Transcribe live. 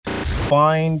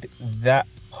find that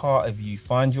part of you,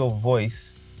 find your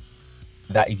voice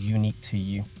that is unique to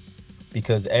you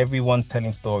because everyone's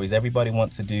telling stories. Everybody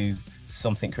wants to do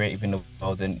something creative in the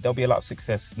world, and there'll be a lot of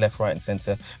success left, right, and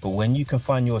center. But when you can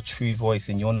find your true voice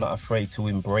and you're not afraid to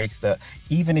embrace that,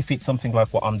 even if it's something like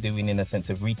what I'm doing in a sense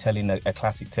of retelling a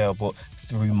classic tale, but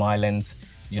through my lens,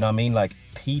 you know what I mean? Like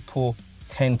people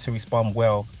tend to respond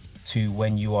well to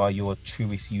when you are your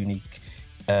truest, unique,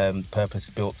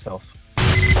 purpose-built self.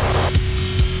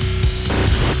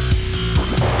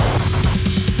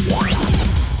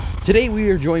 Today we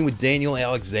are joined with Daniel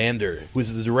Alexander, who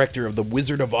is the director of the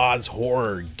Wizard of Oz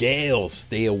horror, Gale,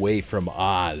 Stay Away from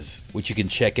Oz, which you can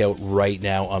check out right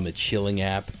now on the Chilling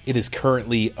app. It is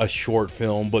currently a short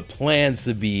film, but plans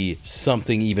to be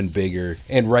something even bigger.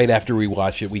 And right after we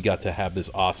watch it, we got to have this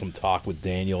awesome talk with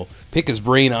Daniel, pick his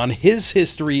brain on his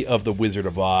history of the Wizard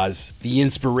of Oz, the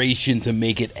inspiration to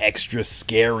make it extra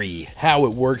scary, how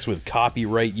it works with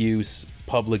copyright use,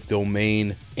 public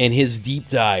domain, and his deep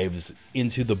dives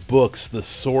into the books, the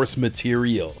source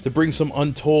material, to bring some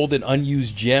untold and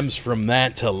unused gems from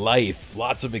that to life.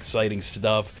 Lots of exciting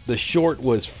stuff. The short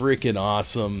was freaking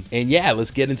awesome. And yeah,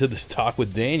 let's get into this talk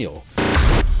with Daniel.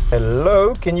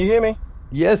 Hello, can you hear me?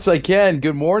 Yes, I can.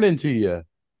 Good morning to you.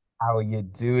 How are you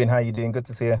doing? How are you doing? Good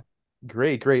to see you.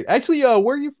 Great, great. Actually,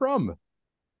 where are you from?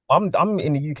 I'm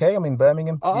in the UK. I'm in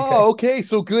Birmingham, UK. Oh, okay.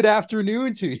 So good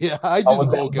afternoon to you. I I just was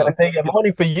woke gonna up. say good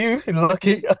morning for you.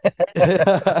 Lucky.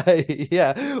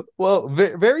 Yeah. Well,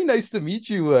 very nice to meet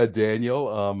you,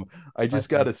 Daniel. I just Nice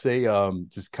to meet gotta say,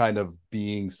 just kind of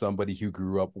being somebody who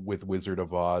grew up with Wizard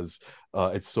of Oz,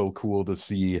 it's so cool to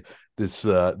see this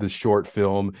short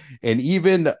film. And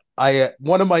even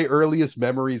one of my earliest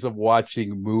memories of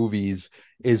watching movies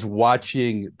is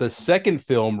watching the second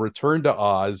film, Return to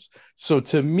Oz. So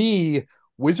to me,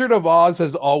 Wizard of Oz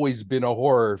has always been a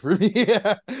horror for me. you.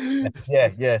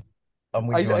 Yeah. I'm I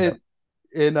with you on that.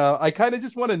 and I kind of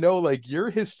just want to know like your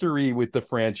history with the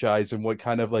franchise and what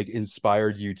kind of like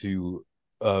inspired you to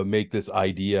make this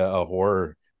idea a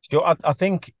horror. Sure. I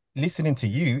think listening to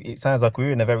you, it sounds like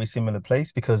we're in a very similar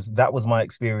place because that was my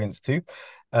experience too.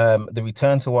 The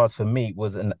Return to Oz for me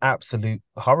was an absolute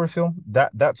horror film.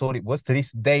 That's all it was. To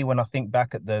this day, when I think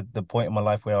back at the point in my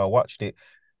life where I watched it,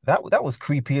 that was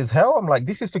creepy as hell. I'm like,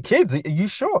 this is for kids. Are you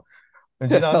sure? And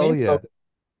do you know what I Hell mean? yeah. So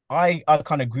I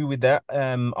kind of agree with that.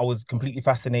 I was completely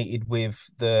fascinated with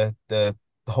the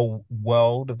whole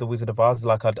world of the Wizard of Oz.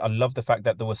 Like I love the fact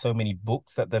that there were so many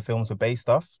books that the films were based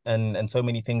off, and so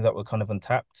many things that were kind of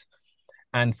untapped.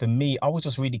 And for me, I was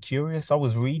just really curious. I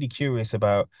was really curious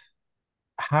about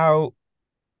how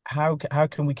how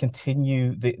can we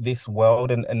continue this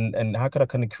world, and how could I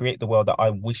kind of create the world that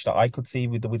I wish that I could see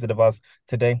with the Wizard of Oz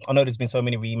today. I know there's been so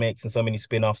many remakes and so many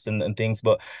spin-offs and things,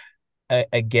 but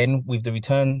again with the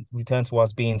return to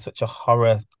us being such a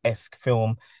horror-esque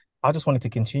film, I just wanted to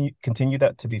continue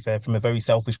that, to be fair, from a very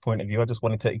selfish point of view. I just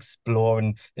wanted to explore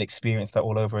and experience that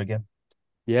all over again.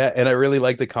 Yeah, and I really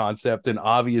like the concept, and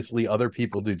obviously other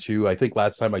people do too. I think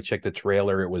last time I checked the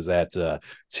trailer, it was at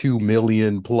 2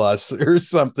 million plus or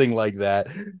something like that.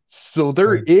 So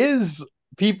there Mm. is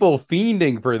people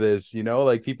fiending for this,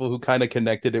 like people who kind of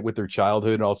connected it with their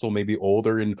childhood and also maybe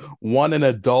older and want an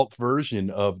adult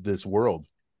version of this world.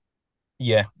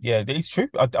 Yeah, it's true.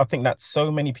 I think that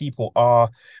so many people are,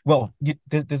 well,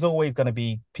 there's always going to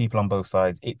be people on both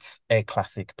sides. It's a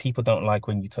classic. People don't like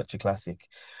when you touch a classic.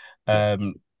 Yeah.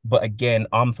 But again,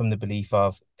 I'm from the belief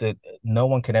of that no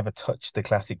one can ever touch the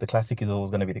classic. The classic is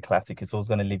always going to be the classic. It's always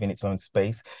going to live in its own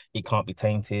space. It can't be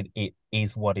tainted. It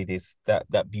is what it is.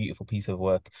 That beautiful piece of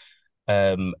work.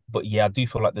 But yeah, I do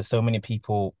feel like there's so many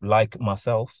people like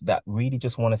myself that really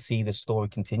just want to see the story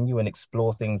continue and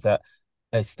explore things that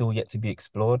are still yet to be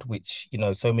explored. Which,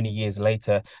 so many years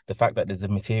later, the fact that there's a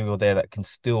material there that can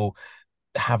still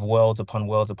have worlds upon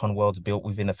worlds upon worlds built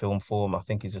within a film form, I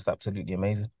think is just absolutely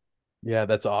amazing. Yeah,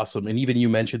 that's awesome. And even you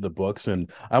mentioned the books,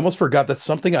 and I almost forgot that's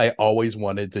something I always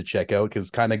wanted to check out because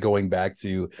kind of going back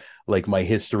to like my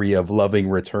history of loving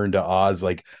Return to Oz,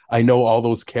 like I know all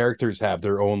those characters have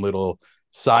their own little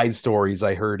side stories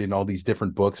I heard in all these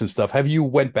different books and stuff. Have you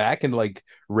went back and like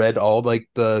read all like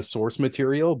the source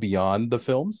material beyond the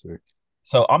films? Or?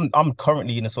 So I'm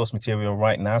currently in the source material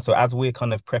right now. So as we're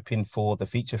kind of prepping for the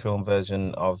feature film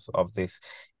version of this,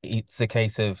 it's a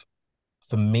case of,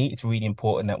 for me, it's really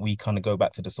important that we kind of go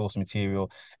back to the source material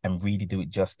and really do it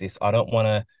justice. I don't want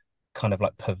to kind of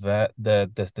like pervert the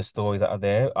stories that are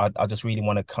there. I just really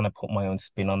want to kind of put my own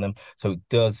spin on them. So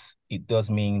it does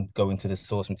mean going to the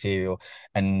source material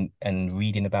and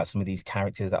reading about some of these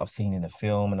characters that I've seen in the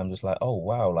film, and I'm just like, oh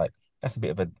wow, like that's a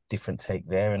bit of a different take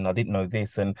there. And I didn't know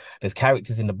this. And there's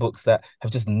characters in the books that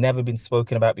have just never been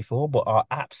spoken about before, but are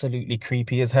absolutely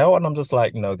creepy as hell. And I'm just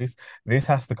like, no, this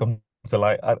has to come to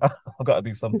light. I've got to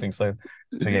do something. So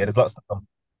yeah, there's lots to come.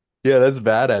 Yeah, that's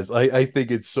badass. I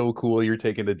think it's so cool you're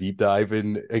taking a deep dive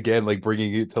and again like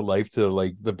bringing it to life to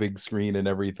like the big screen and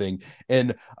everything.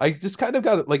 And I just kind of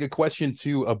got like a question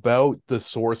too about the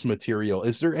source material.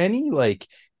 Is there any like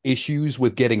issues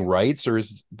with getting rights, or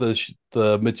is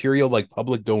the material like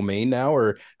public domain now,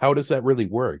 or how does that really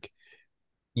work?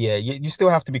 Yeah, you still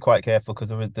have to be quite careful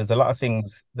because there's a lot of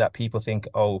things that people think,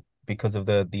 oh, because of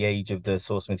the age of the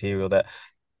source material, that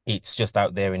it's just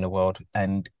out there in the world.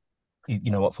 And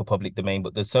you know what, for public domain,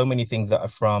 but there's so many things that are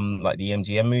from like the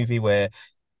MGM movie where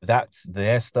that's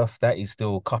their stuff that is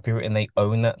still copyright and they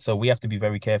own that. So we have to be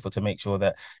very careful to make sure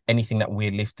that anything that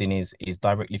we're lifting is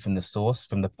directly from the source,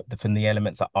 from the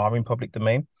elements that are in public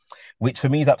domain, which for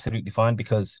me is absolutely fine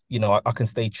because you know I can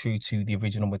stay true to the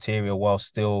original material while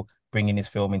still bringing this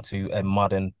film into a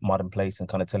modern place and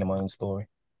kind of telling my own story.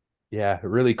 Yeah,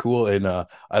 really cool. And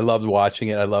I loved watching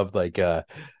it. I loved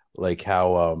like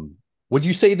how would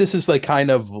you say this is like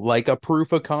kind of like a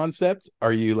proof of concept?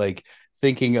 Are you like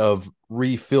thinking of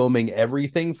refilming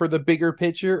everything for the bigger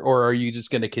picture, or are you just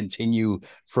going to continue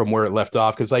from where it left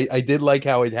off? Because I did like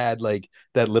how it had like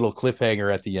that little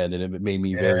cliffhanger at the end, and it made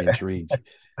me very Yeah. intrigued.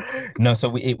 No,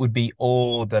 so it would be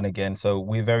all done again. So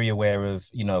we're very aware of,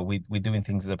 you know, we're doing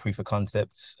things as a proof of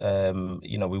concepts.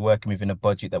 You know, we're working within a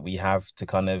budget that we have to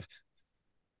kind of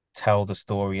tell the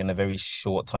story in a very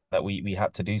short time that we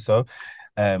had to do so.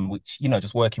 Which, you know,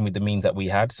 just working with the means that we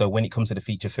had. So when it comes to the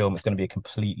feature film, it's going to be a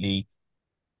completely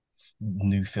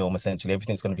new film essentially.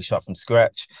 Everything's going to be shot from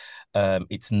scratch.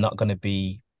 It's not going to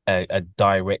be a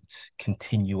direct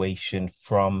continuation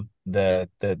from the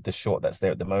short that's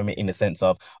there at the moment, in the sense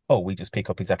of, oh, we just pick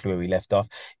up exactly where we left off.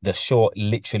 The short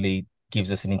literally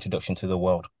gives us an introduction to the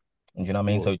world. And you know what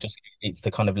I mean? So Cool. it's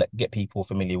to kind of get people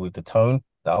familiar with the tone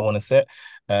that I want to set.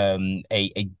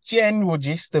 A general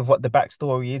gist of what the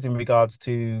backstory is in regards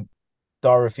to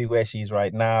Dorothy, where she's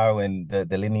right now, and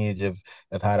the lineage of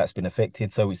how that's been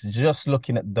affected. So it's just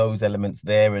looking at those elements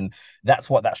there, and that's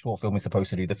what that short film is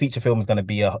supposed to do. The feature film is going to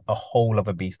be a whole of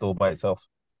a beast all by itself.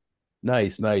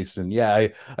 Nice, nice. And yeah,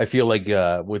 I feel like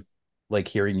with like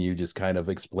hearing you just kind of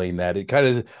explain that, it kind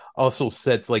of also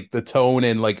sets like the tone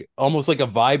and like almost like a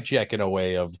vibe check in a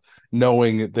way of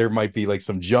knowing there might be like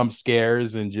some jump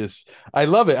scares and just I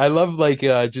love it. I love like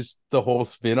just the whole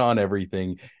spin on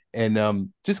everything.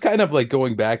 And just kind of like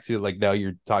going back to like now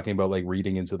you're talking about like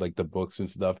reading into like the books and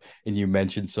stuff, and you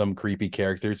mentioned some creepy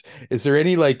characters. Is there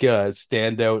any like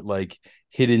standout like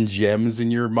hidden gems in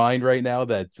your mind right now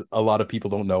that a lot of people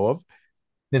don't know of?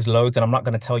 There's loads, and I'm not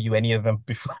going to tell you any of them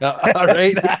before All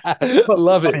right.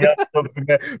 Love it. somebody else jumps in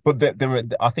there. But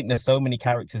I think there's so many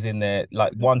characters in there.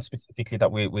 Like one specifically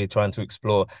that we're trying to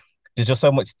explore. There's just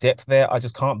so much depth there. I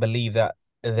just can't believe that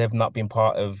they've not been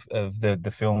part of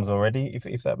the films already.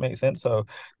 If that makes sense. So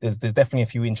there's definitely a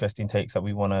few interesting takes that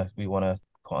we wanna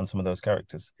put on some of those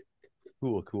characters.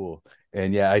 Cool, cool.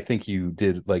 And yeah, I think you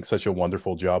did like such a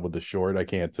wonderful job with the short. I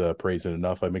can't praise it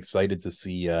enough. I'm excited to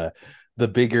see the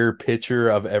bigger picture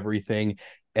of everything.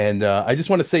 And I just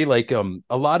want to say like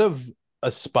a lot of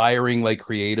aspiring like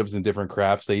creatives in different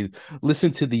crafts, they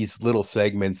listen to these little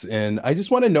segments, and I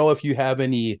just want to know if you have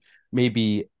any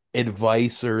maybe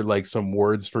advice or like some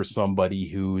words for somebody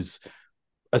who's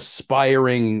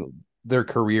aspiring their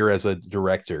career as a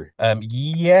director.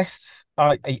 Yes,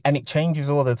 and it changes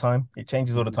all the time. It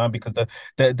changes all the time because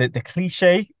the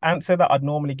cliche answer that I'd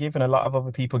normally give and a lot of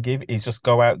other people give is just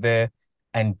go out there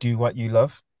and do what you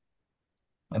love.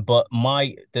 But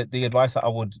the advice that I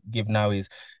would give now is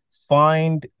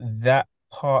find that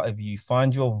part of you,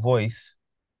 find your voice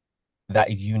that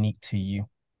is unique to you,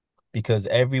 because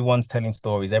everyone's telling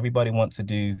stories. Everybody wants to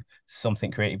do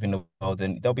something creative in the world,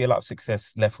 and there'll be a lot of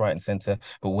success left, right, and center.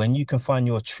 But when you can find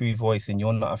your true voice and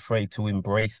you're not afraid to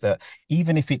embrace that,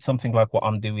 even if it's something like what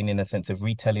I'm doing in a sense of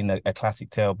retelling a classic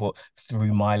tale, but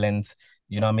through my lens,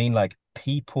 you know what I mean? Like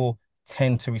people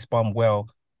tend to respond well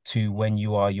to when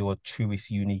you are your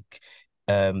truest, unique,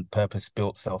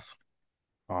 purpose-built self.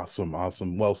 Awesome,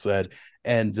 awesome. Well said.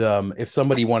 And if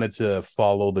somebody wanted to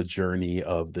follow the journey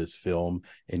of this film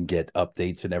and get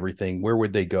updates and everything, where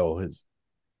would they go?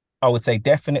 I would say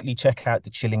definitely check out the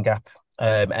Chilling Gap,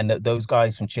 and those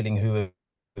guys from Chilling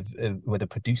were the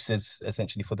producers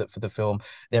essentially for the film.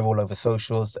 They're all over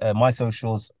socials. My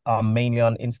socials are mainly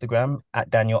on Instagram at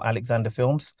Daniel Alexander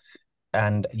Films,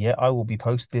 and yeah, I will be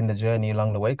posting the journey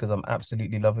along the way because I'm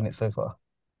absolutely loving it so far.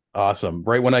 Awesome.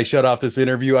 Right when I shut off this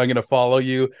interview, I'm going to follow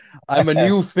you. I'm a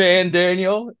new fan,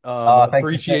 Daniel.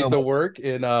 Thank you so Appreciate the much. work.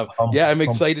 And Um, yeah, I'm um,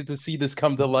 excited to see this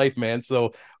come to life, man.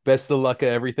 So best of luck at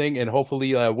everything. And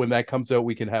hopefully, when that comes out,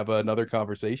 we can have another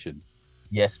conversation.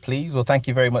 yes, please. Well, thank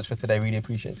you very much for today. Really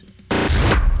appreciate it.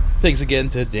 Thanks again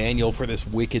to Daniel for this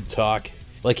wicked talk.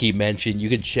 Like he mentioned, you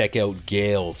can check out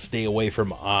Gale, Stay Away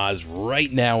from Oz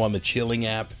right now on the Chilling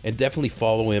app, and definitely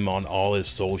follow him on all his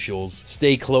socials.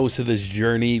 Stay close to this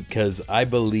journey because I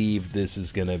believe this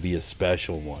is going to be a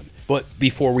special one. But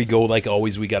before we go, like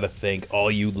always, we got to thank all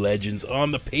you legends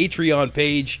on the Patreon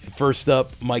page. First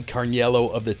up, Mike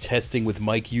Carniello of the Testing with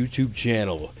Mike YouTube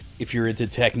channel. If you're into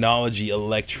technology,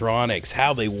 electronics,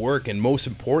 how they work, and most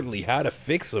importantly, how to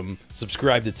fix them,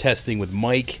 subscribe to Testing with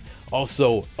Mike.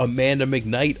 Also, Amanda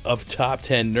McKnight of Top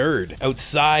 10 Nerd.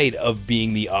 Outside of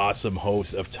being the awesome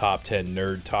host of Top 10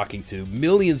 Nerd, talking to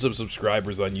millions of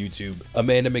subscribers on YouTube,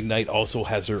 Amanda McKnight also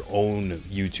has her own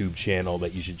YouTube channel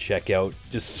that you should check out.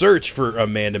 Just search for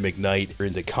Amanda McKnight. We're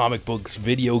into comic books,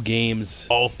 video games,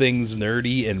 all things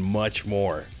nerdy, and much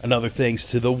more. Another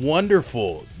thanks to the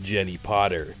wonderful Jenny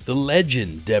Potter, the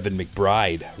legend Devin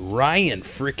McBride, Ryan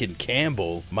frickin'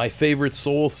 Campbell, my favorite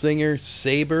soul singer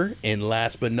Saber, and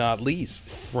last but not least,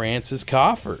 Francis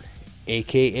Coffer,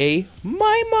 aka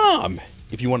my mom.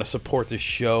 If you want to support the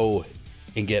show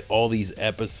and get all these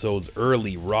episodes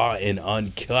early, raw, and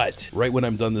uncut, right when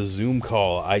I'm done the Zoom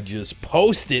call, I just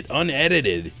post it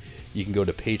unedited. You can go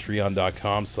to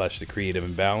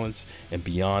patreon.com/thecreativeimbalance, and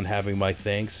beyond having my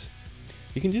thanks,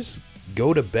 you can just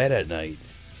go to bed at night,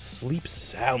 sleep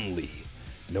soundly,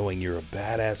 knowing you're a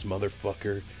badass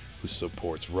motherfucker who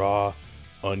supports raw,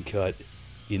 uncut,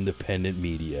 independent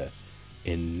media,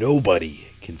 and nobody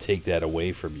can take that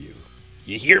away from you.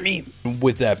 You hear me?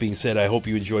 With that being said, I hope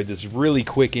you enjoyed this really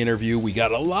quick interview. We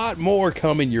got a lot more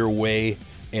coming your way,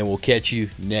 and we'll catch you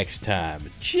next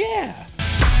time. Yeah.